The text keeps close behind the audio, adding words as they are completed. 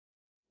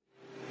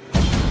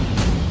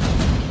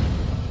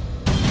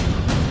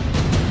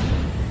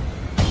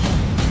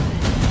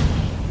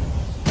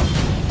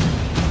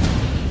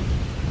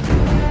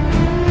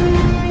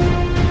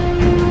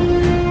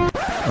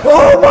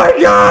my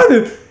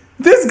god!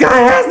 This guy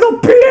has no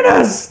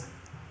penis!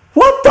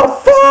 What the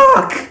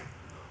fuck?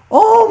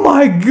 Oh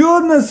my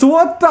goodness,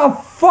 what the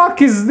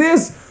fuck is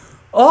this?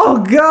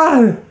 Oh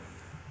god!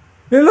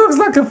 It looks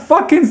like a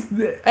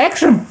fucking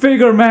action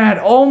figure, man!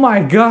 Oh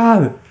my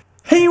god!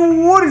 Hey,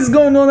 what is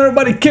going on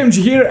everybody?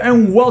 Kimchi here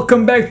and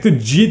welcome back to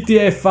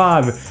GTA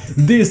 5.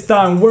 This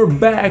time we're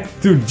back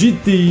to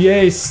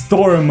GTA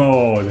Story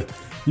Mode.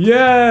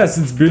 Yes,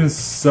 it's been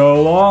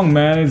so long,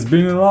 man. It's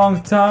been a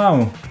long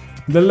time.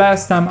 The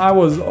last time I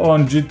was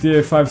on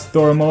GTA 5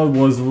 Story Mode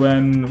was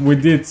when we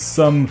did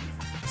some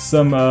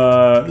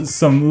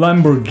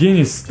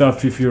Lamborghini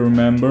stuff, if you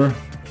remember.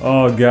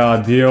 Oh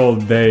god, the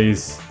old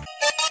days.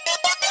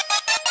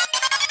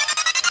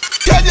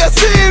 Can you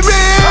see me?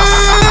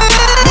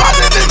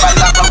 Running in my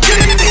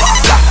Lamborghini,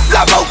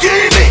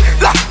 Lamborghini.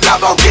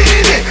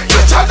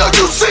 Bitch, I know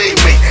you see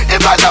me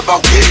in my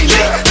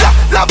Lamborghini,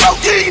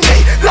 Lamborghini.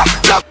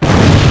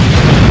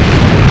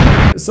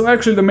 So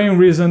actually the main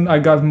reason I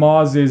got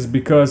mods is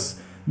because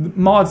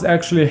mods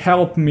actually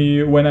help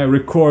me when I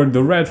record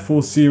the Red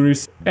Full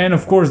series and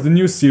of course the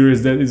new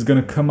series that is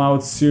gonna come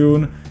out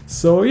soon.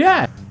 So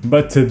yeah,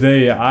 but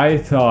today I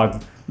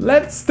thought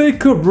let's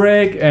take a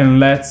break and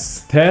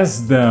let's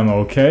test them,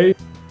 okay?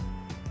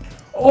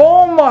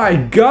 Oh my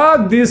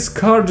god, this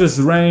car just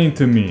ran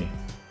into me.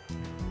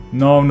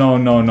 No,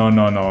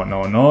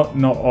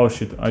 oh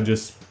shit, I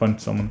just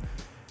punched someone.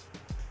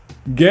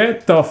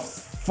 Get the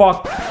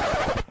fuck.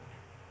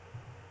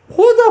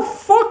 Who the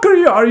fuck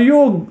are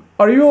you?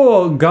 Are you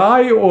a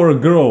guy or a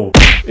girl?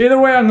 Either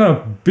way, I'm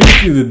gonna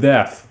beat you to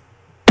death.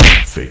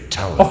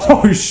 Fatality.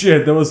 Oh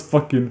shit, that was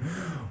fucking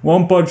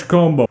one punch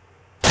combo.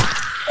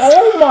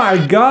 Oh my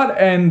god,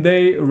 and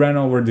they ran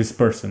over this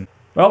person.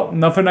 Well,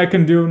 nothing I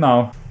can do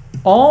now.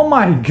 Oh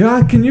my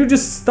god, can you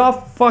just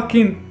stop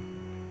fucking...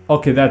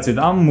 Okay, that's it,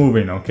 I'm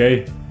moving,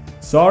 okay?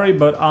 Sorry,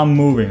 but I'm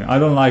moving. I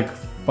don't like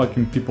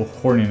fucking people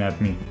horning at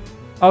me.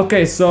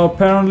 Okay, so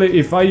apparently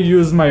if I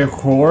use my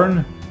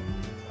horn,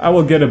 I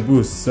will get a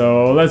boost,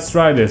 so let's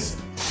try this.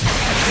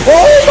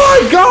 Oh my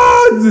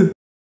god!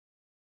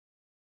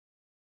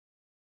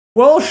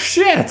 Well,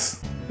 shit!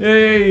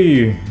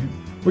 Yay!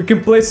 We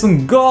can play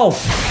some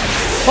golf!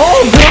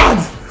 Oh god!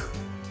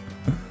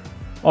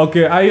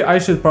 Okay, I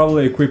should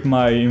probably equip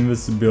my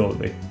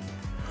invisibility.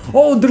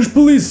 Oh, there's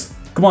police!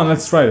 Come on,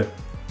 let's try it.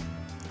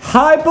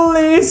 Hi,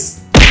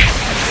 police!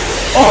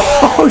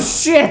 Oh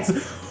shit!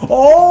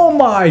 Oh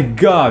my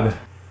god!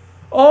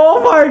 Oh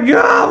my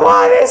god,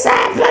 what is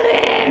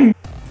happening?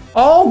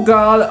 Oh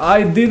god,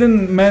 I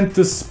didn't meant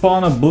to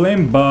spawn a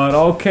blimp, but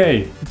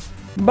okay.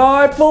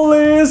 Bye,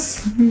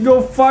 police!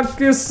 Go fuck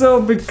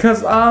yourself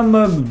because I'm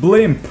a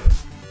blimp.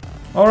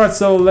 Alright,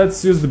 so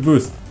let's use the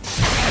boost.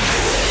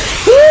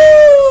 Woo!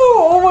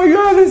 Oh my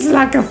god, it's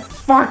like a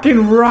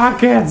fucking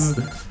rocket!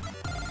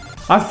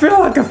 I feel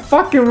like a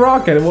fucking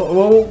rocket.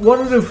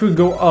 What if we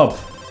go up?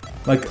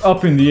 Like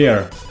up in the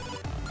air.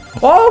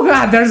 Oh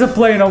god, there's a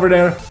plane over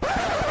there.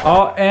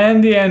 Oh,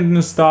 and the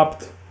engine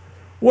stopped.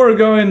 We're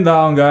going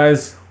down,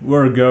 guys.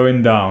 We're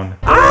going down.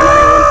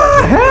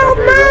 Ah! Help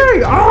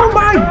me! Oh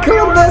my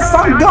goodness,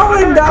 I'm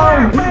going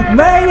down!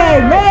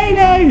 Mayday!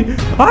 Mayday!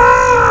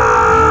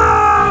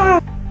 Ah!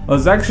 It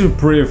was actually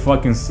pretty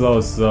fucking slow,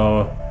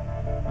 so...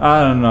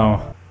 I don't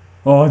know.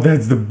 Oh,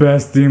 that's the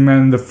best thing,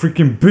 man. The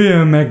freaking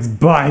BMX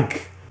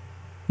bike.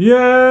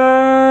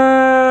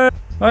 Yeah!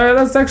 Alright,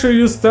 let's actually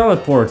use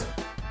teleport.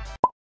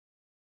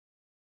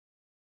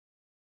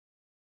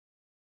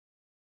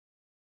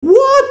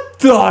 What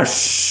the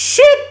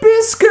shit,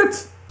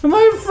 biscuit? Am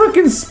I in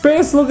freaking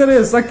space? Look at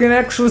this, I can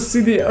actually see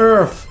the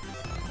earth.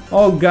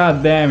 Oh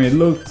god damn, it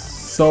looks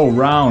so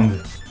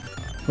round.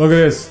 Look at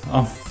this,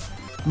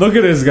 look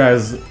at this,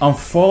 guys. I'm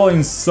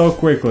falling so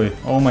quickly.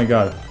 Oh my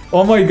god.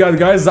 Oh my god,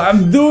 guys,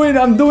 I'm doing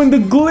the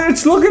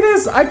glitch. Look at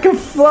this, I can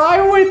fly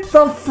with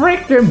the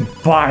freaking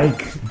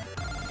bike.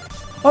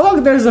 Oh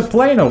look, there's a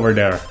plane over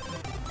there.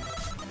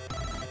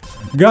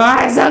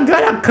 Guys, I'm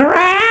gonna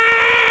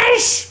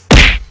crash!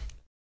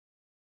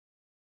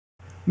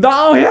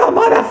 Downhill,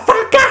 motherfucker!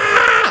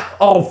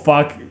 Oh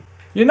fuck.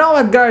 You know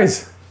what,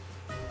 guys?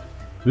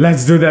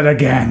 Let's do that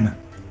again.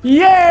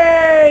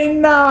 Yay!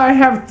 Now I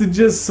have to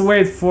just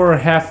wait for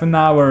half an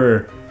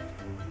hour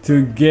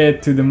to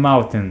get to the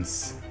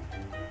mountains.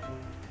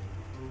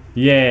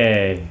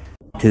 Yay.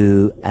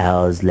 2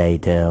 hours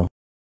later.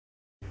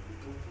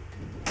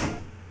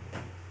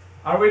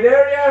 Are we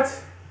there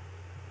yet?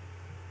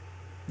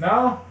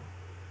 No?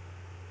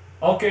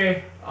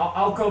 Okay,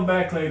 I'll come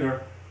back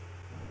later.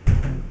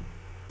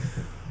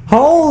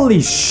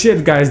 Holy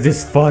shit, guys,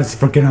 this fun is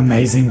freaking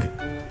amazing.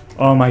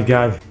 Oh my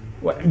god.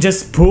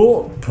 Just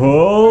pull.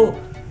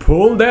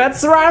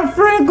 That's right,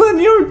 Franklin,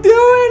 you're doing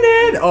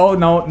it. Oh,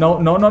 no.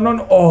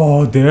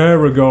 Oh, there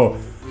we go.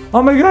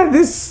 Oh my god,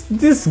 this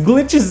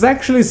glitch is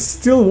actually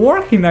still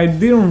working. I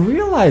didn't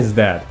realize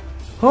that.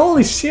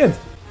 Holy shit.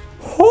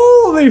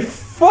 Holy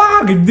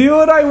fuck,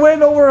 dude, I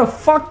went over a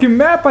fucking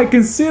map. I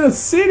can see the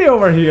city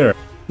over here.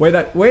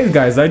 Wait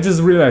guys, I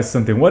just realized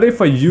something. What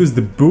if I use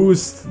the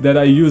boost that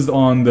I used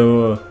on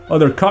the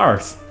other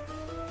cars?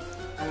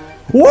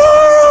 Whoa!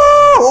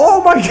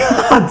 Oh my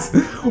god!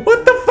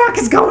 What the fuck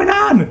is going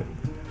on?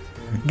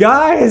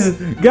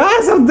 Guys,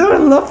 I'm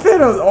doing love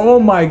fiddle. Oh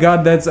my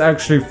god, that's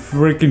actually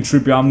freaking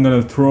trippy. I'm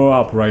gonna throw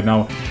up right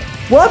now.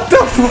 What the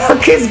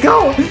fuck is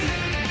going?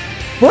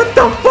 What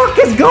the fuck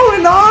is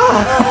going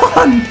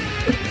on?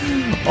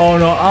 Oh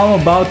no, I'm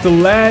about to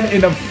land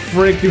in a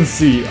freaking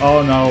sea.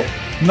 Oh no.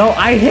 No,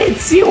 I hate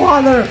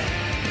seawater.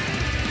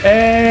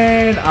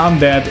 And I'm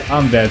dead.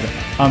 I'm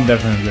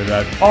definitely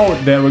dead. Oh,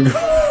 there we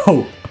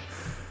go.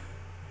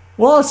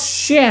 Well,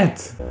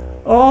 shit.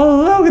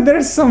 Oh, look,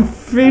 there's some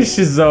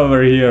fishes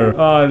over here.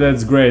 Oh,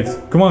 that's great.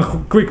 Come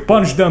on, quick,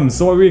 punch them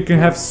so we can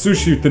have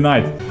sushi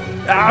tonight.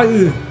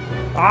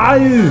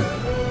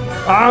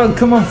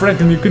 Come on,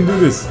 Franklin, you can do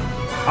this.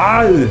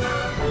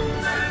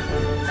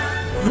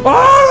 Oh,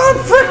 I'm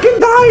freaking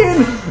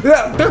dying.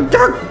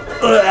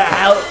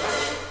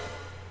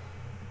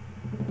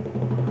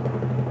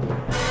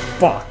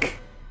 Fuck.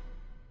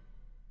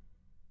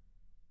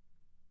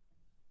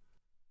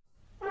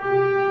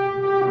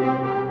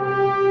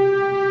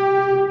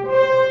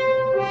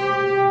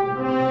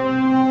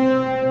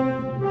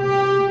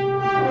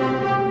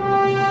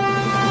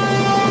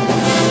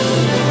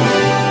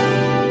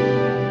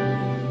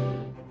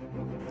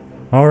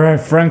 Alright,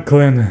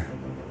 Franklin,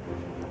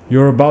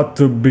 you're about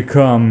to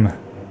become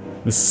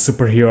the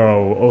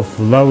superhero of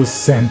Los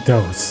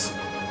Santos.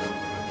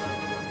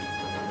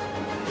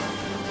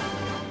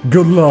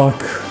 Good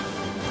luck.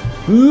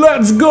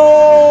 Let's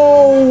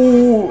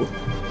go!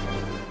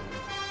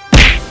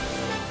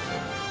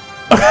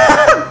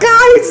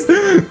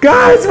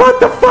 Guys, what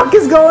the fuck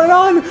is going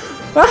on?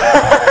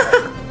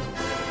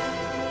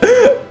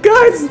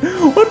 Guys,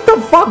 what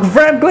the fuck,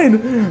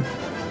 Franklin?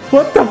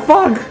 What the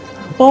fuck?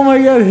 Oh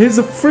my god, he's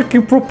a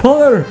freaking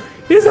propeller!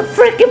 He's a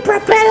freaking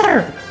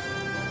propeller!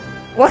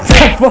 What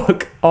the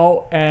fuck?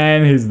 Oh,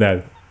 and he's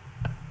dead.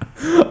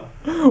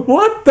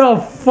 What the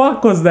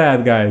fuck was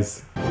that,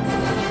 guys?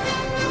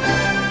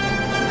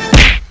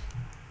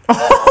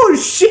 Oh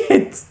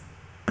shit!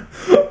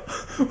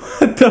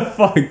 What the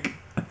fuck?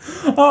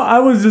 Oh, I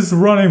was just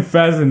running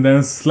fast and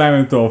then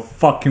slammed into a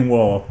fucking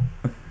wall.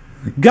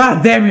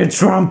 God damn you,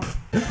 Trump!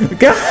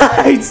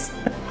 Guys!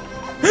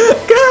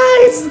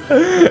 Guys!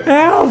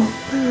 Help!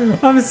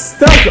 I'm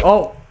stuck!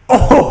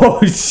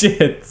 Oh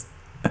shit!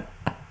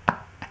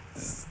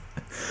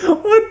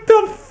 What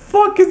the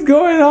fuck is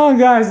going on,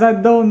 guys? I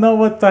don't know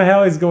what the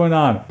hell is going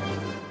on.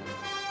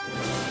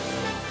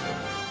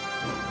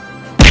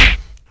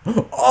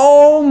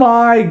 Oh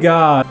my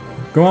god!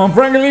 Come on,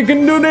 Franklin, you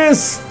can do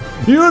this!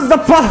 Use the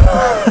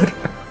power!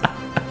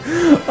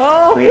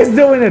 Oh, he's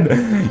doing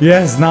it!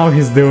 Yes, now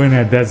he's doing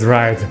it, that's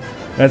right.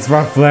 That's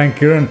right,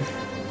 Franklin.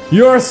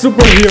 You're a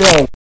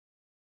superhero!